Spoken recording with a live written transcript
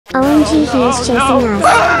OMG, he is chasing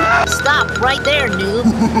us. Stop right there,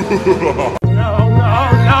 noob.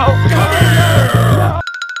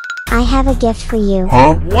 I have a gift for you.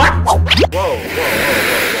 Huh? What? Whoa.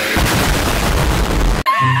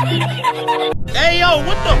 Hey, yo,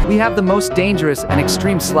 what the? We have the most dangerous and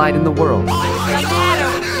extreme slide in the world.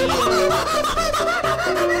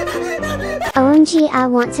 OMG, I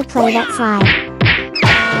want to play that slide.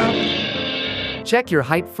 Check your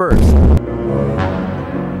height first.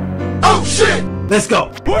 Oh, shit! Let's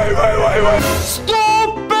go. Wait.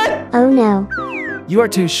 Stupid! Oh no. You are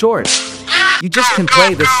too short. You just can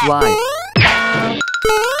play this slide.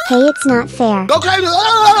 Hey, it's not fair. Okay.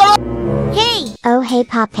 Hey, Oh hey,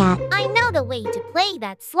 Popcat. I know the way to play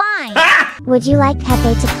that slide. Would you like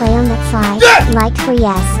Peppe to play on that slide? Yeah! Like for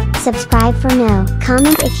yes, subscribe for no,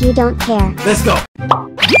 comment if you don't care. Let's go.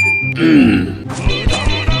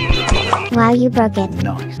 Wow, you broke it.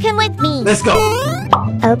 Nice. Come with me. Let's go.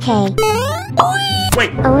 Okay.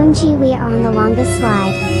 Wait. OMG, we are on the longest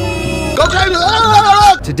slide. Okay.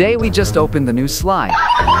 Today we just opened the new slide.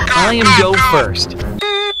 I am go first.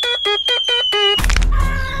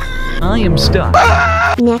 I am stuck.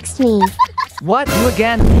 Next me. What? You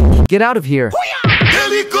again? Get out of here.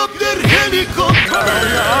 Helicopter.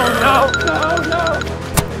 No.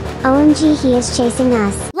 OMG, he is chasing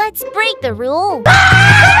us. Let's break the rule.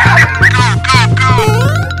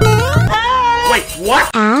 Wait, what?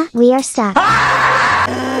 Ah, we are stuck.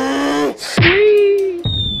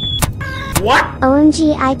 What?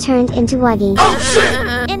 OMG, I turned into Wuggy. Oh, shit!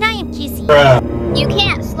 And I am Kissy. You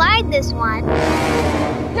can't slide this one.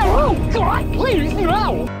 No, God, please,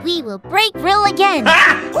 no! We will break rule again.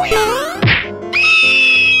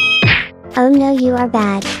 Oh no, you are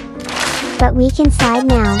bad. But we can slide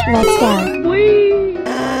now, let's go. Wait,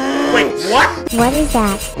 what? What is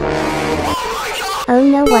that? Oh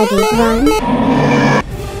no, Wuggy, run.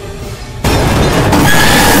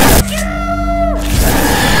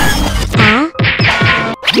 Ah?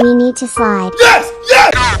 We need to slide. Yes!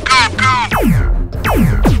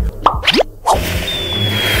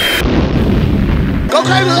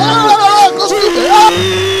 Okay, go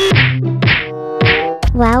stupid!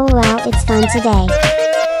 Wow, it's fun today.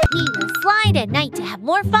 We will slide at night to have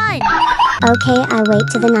more fun. Okay, I wait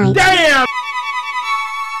to the night. Damn!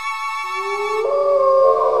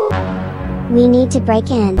 We need to break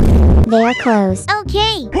in. They are closed.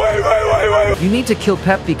 Okay. Wait. You need to kill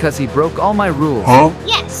Pep because he broke all my rules. Huh?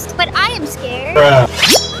 Yes, but I am scared.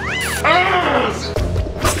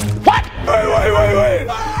 What? Wait.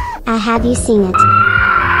 Have you seen it?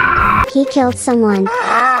 He killed someone.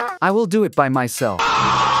 I will do it by myself.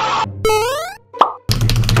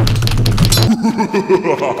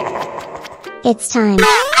 It's time.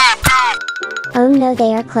 Oh no,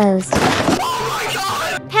 they are closed.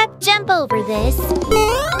 Pep, jump over this.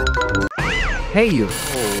 Hey you.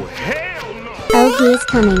 Oh, he is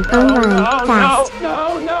coming. Run, fast.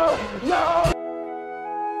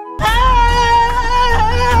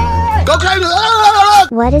 Okay.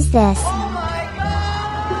 What is this?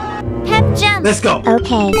 Pep, jump. Let's go.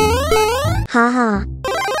 Okay. Haha.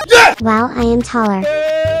 Yeah! Wow, I am taller.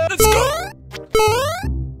 Let's go.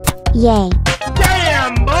 Yay.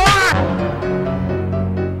 Damn, boy!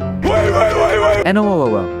 Wait.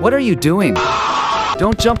 NOOO, what are you doing?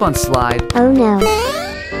 Don't jump on slide. Oh no.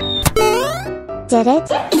 Did it?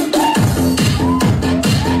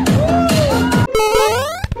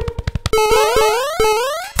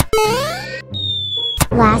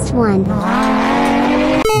 Last one.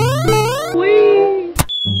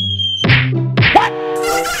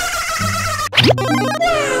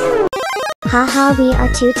 Haha, we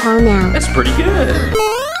are too tall now. That's pretty good.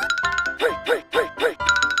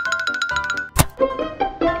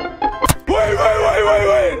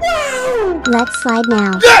 Wait. Let's slide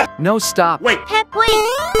now. No, stop. Wait, Pep, wait.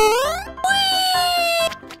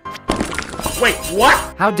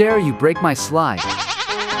 what? How dare you break my slide?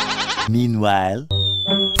 Meanwhile,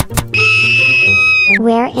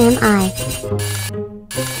 Where am I?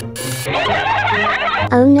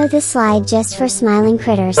 Oh no, the slide just for smiling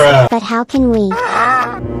critters. But how can we?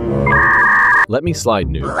 Let me slide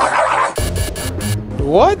new.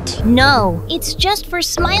 What? No, it's just for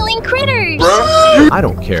smiling critters. I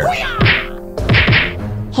don't care.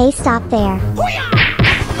 Hey, stop there.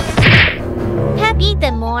 Pep, eat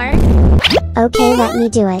them more. Okay, let me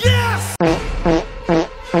do it.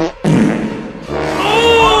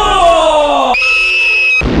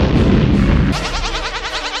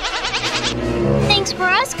 Thanks for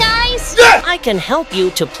us, guys. I can help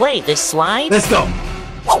you to play this slide. Let's go.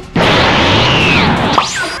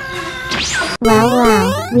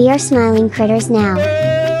 Wow, we are smiling critters now.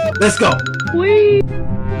 Let's go.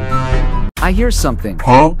 I hear something.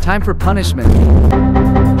 Huh? Time for punishment.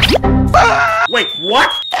 Wait,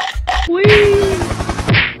 what? Who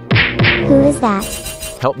is that?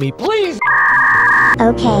 Help me, please.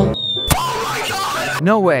 Okay,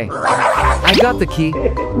 No way. I got the key.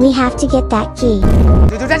 we have to get that key.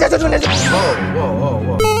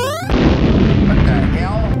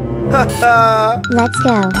 Let's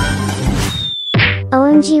go.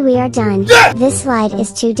 OMG, we are done. This slide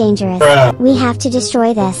is too dangerous. We have to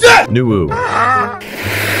destroy this. Nuwu.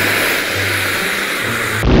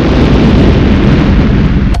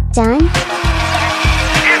 Done?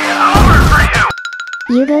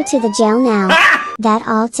 You go to the jail now. That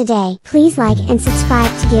all today. Please like and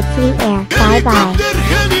subscribe to get free air. Bye bye.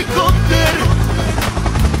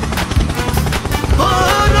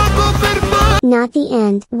 Not the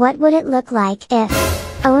end. What would it look like if...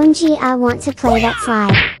 OMG, I want to play that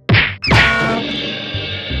slide.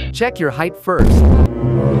 Check your height first.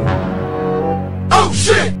 Oh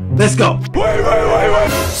shit! Let's go.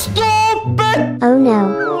 Wait. Stupid! Oh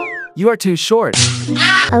no. You are too short.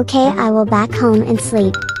 Okay, I will back home and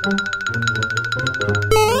sleep.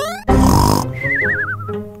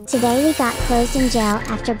 Today we got closed in jail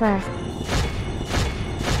after birth.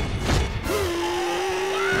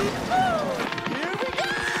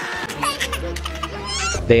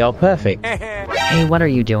 They are perfect. Hey, what are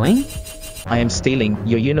you doing? I am stealing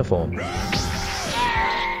your uniform.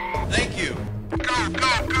 Thank you.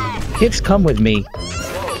 Kids, come with me.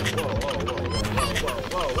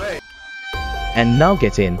 And now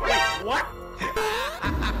get in.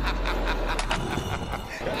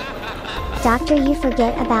 Doctor, you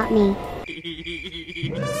forget about me.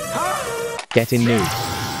 Get in nude.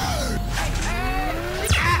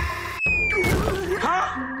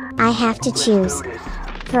 I have to choose.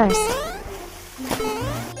 First.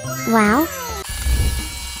 Wow.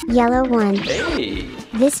 Yellow one.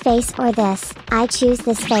 This face or this? I choose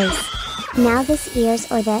this face. Now this ears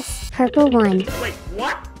or this? Purple one. Wait,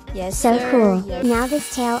 what? Yes, So sir. cool. Yes. Now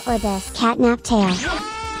this tail or this? Catnap tail.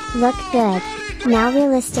 Look good. Now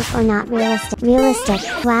realistic or not realistic? Realistic.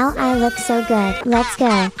 Wow, I look so good. Let's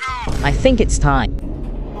go. I think it's time.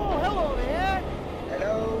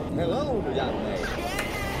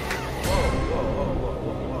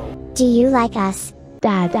 Do you like us?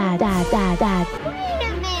 Dad. Wait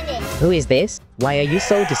a minute. Who is this? Why are you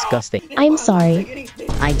so disgusting? I'm sorry.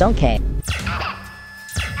 I don't care.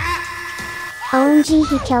 OMG,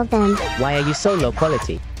 he killed them. Why are you so low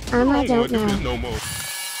quality? I don't know.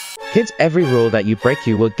 Kids, every rule that you break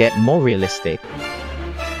you will get more realistic.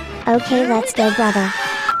 Okay, let's go, brother.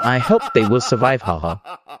 I hope they will survive, haha.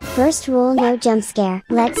 First rule, no jump scare.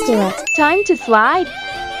 Let's do it. Time to slide.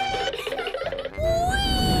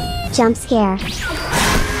 Jump scare.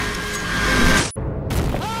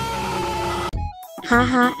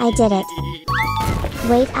 Haha, I did it.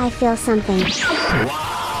 Wait, I feel something.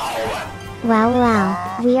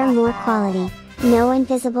 Wow, we are more quality. No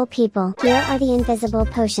invisible people. Here are the invisible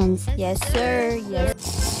potions. Yes, sir. Yes.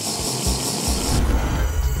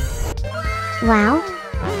 Wow.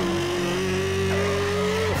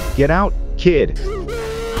 Get out, kid.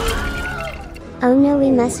 Oh no, we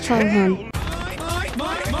must troll him.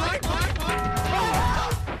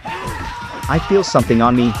 I feel something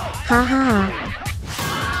on me. Ha ha ha.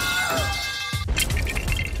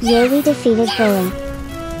 Yay, we defeated bully.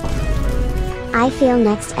 I feel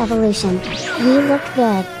next evolution. We look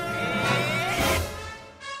good.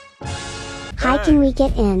 Hi, can we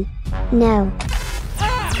get in? No.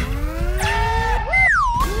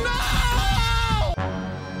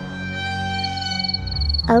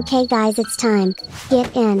 Okay guys, it's time.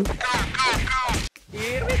 Get in.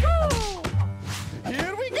 Here we go.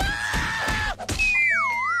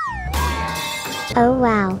 Oh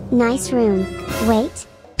wow, nice room. Wait.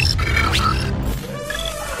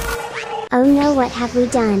 Oh no, what have we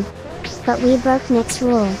done? But we broke next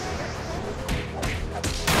rule.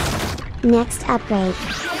 Next upgrade.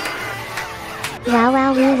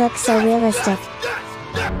 Wow, we look so realistic.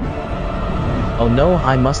 Oh no,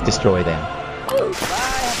 I must destroy them.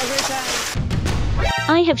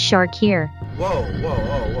 I have shark here. Whoa.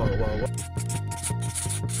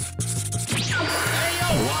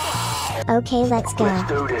 Okay, let's go.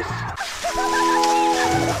 do this.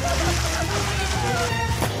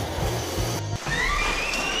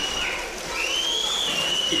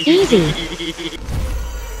 Easy.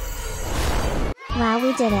 Wow,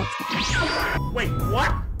 we did it. Wait,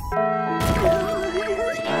 what?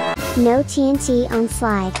 No TNT on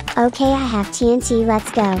slide. Okay, I have TNT, let's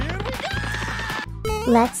go.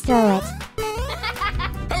 Let's throw it.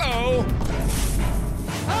 Hello.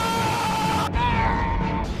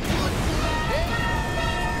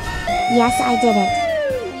 Yes, I did it.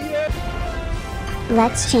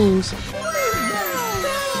 Let's change.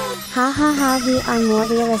 Ha ha ha, we are more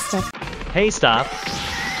realistic. Hey, stop.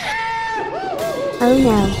 Oh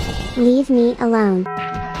no. Leave me alone.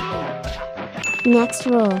 Next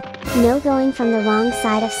rule. No going from the wrong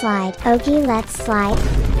side of slide. Okay, let's slide.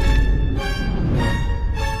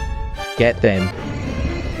 Get them.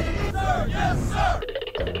 Sir, yes, sir.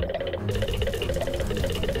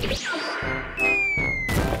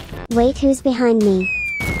 Wait, who's behind me?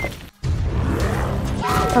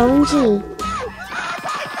 OMG.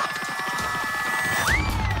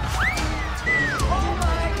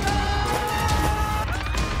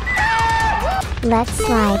 Let's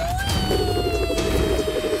slide.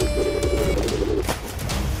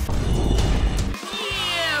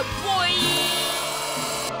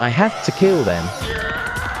 I have to kill them.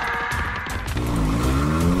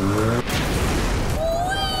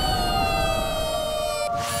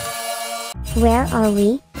 Where are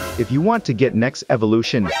we? If you want to get next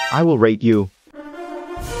evolution, I will rate you.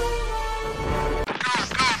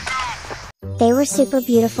 They were super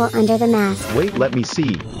beautiful under the mask. Wait, let me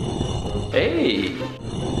see. Hey.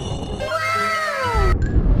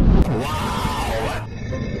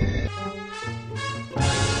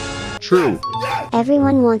 True.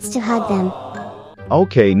 Everyone wants to hug them.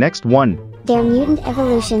 Okay, next one. Their mutant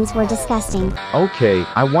evolutions were disgusting. Okay,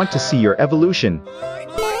 I want to see your evolution.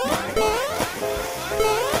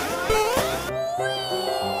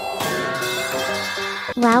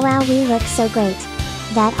 Wow, we look so great.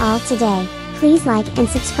 That all today. Please like and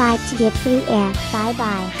subscribe to get free air. Bye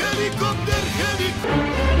bye.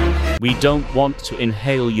 We don't want to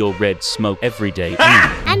inhale your red smoke every day.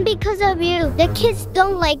 And because of you, the kids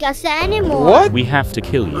don't like us anymore. What? We have to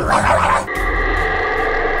kill you.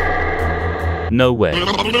 No way.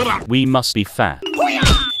 We must be fat.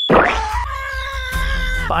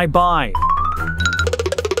 Bye-bye.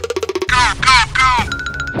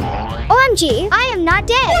 OMG, I am not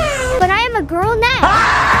dead, but I am a girl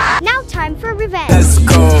now. Now time for revenge. Let's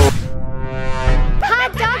go.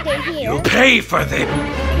 Hot dog day here. Pay for them.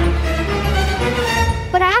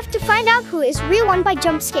 But I have to find out who is real one by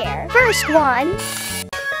jump scare. First one.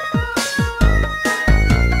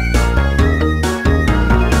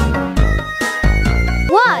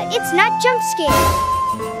 What? It's not jump scare.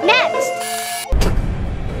 Next.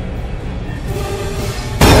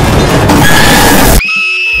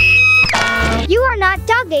 You are not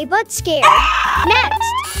dog day but scared.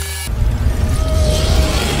 Next.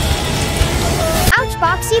 Ouch,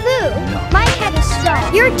 Boxy Boo. My head is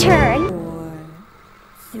strong. Your turn.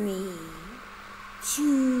 4, 3,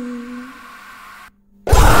 2.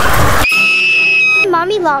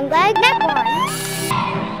 Mommy long leg, neck one.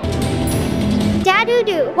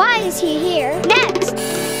 Dad-oo-doo, why is he here? Next.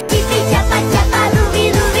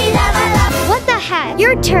 What the heck?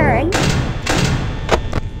 Your turn.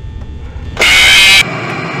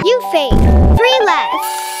 You fake. 3 left.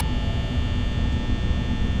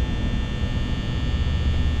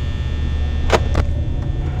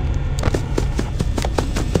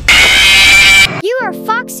 You are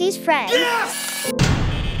Foxy's friend. Yes!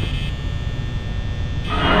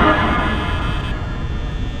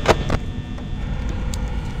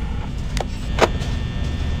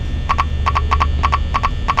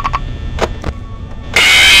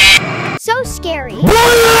 So scary.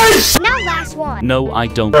 Now last one. No, I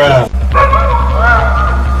don't.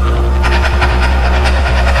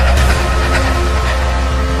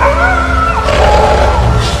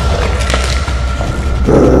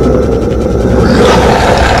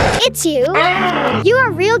 It's you. You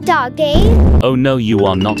are real dog day. Oh no, you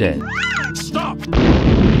are not dead. Stop.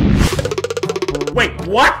 Wait,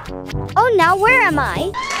 what? Oh, now where am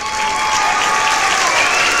I?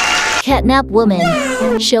 Catnap woman,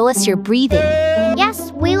 show us your breathing.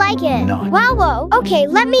 Yes, we like it. No. Wow, whoa. Okay,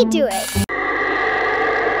 let me do it.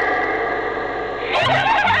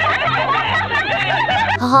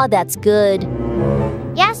 Haha, that's good.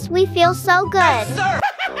 Yes, we feel so good.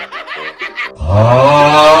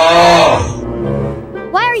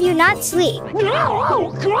 Why are you not asleep?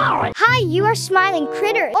 Hi, you are smiling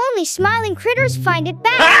critter. Only smiling critters find it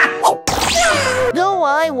bad. No,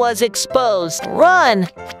 I was exposed. Run!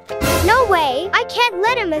 No way. I can't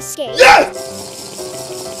let him escape.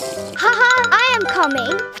 Yes! Haha, I am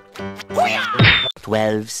coming.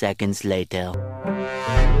 12 seconds later.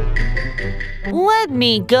 Let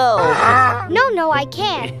me go. No, I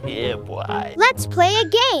can't. Yeah, boy. Let's play a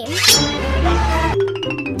game.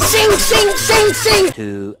 Sing, sing, sing, sing!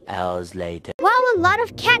 2 hours later. Wow, a lot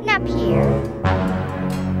of catnap here.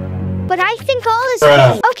 But I think all is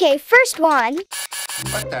good. Okay, first one.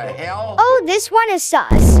 What the hell? Oh, this one is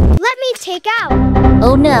sus. Let me take out.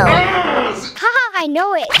 Oh no. Haha, I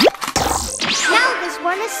know it. Now this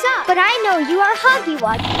one is sus, but I know you are Huggy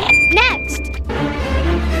Wuggy. Next.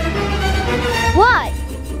 What?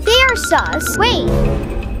 They are sus. Wait.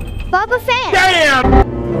 Bubba Fan. Damn!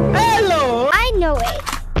 Hello! I know it.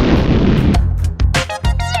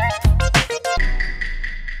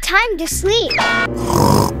 Time to sleep.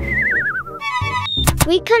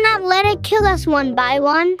 We cannot let it kill us one by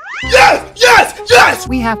one. Yes! Yes! Yes!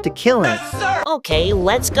 We have to kill it. Okay,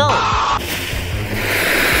 let's go.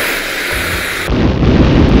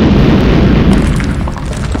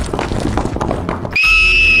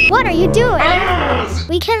 What are you doing?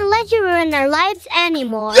 We can't let you ruin our lives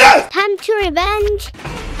anymore. Yes! Time to revenge.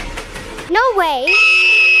 No way.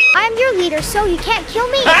 I'm your leader, so you can't kill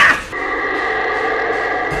me.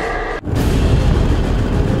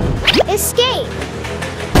 Escape.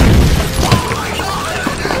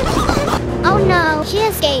 Oh no, she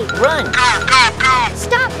escaped. Run.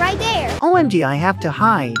 Stop right there. OMG, I have to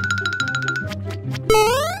hide.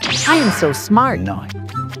 I am so smart. No.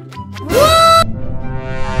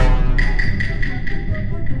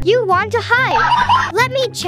 You want to hide? Let me check.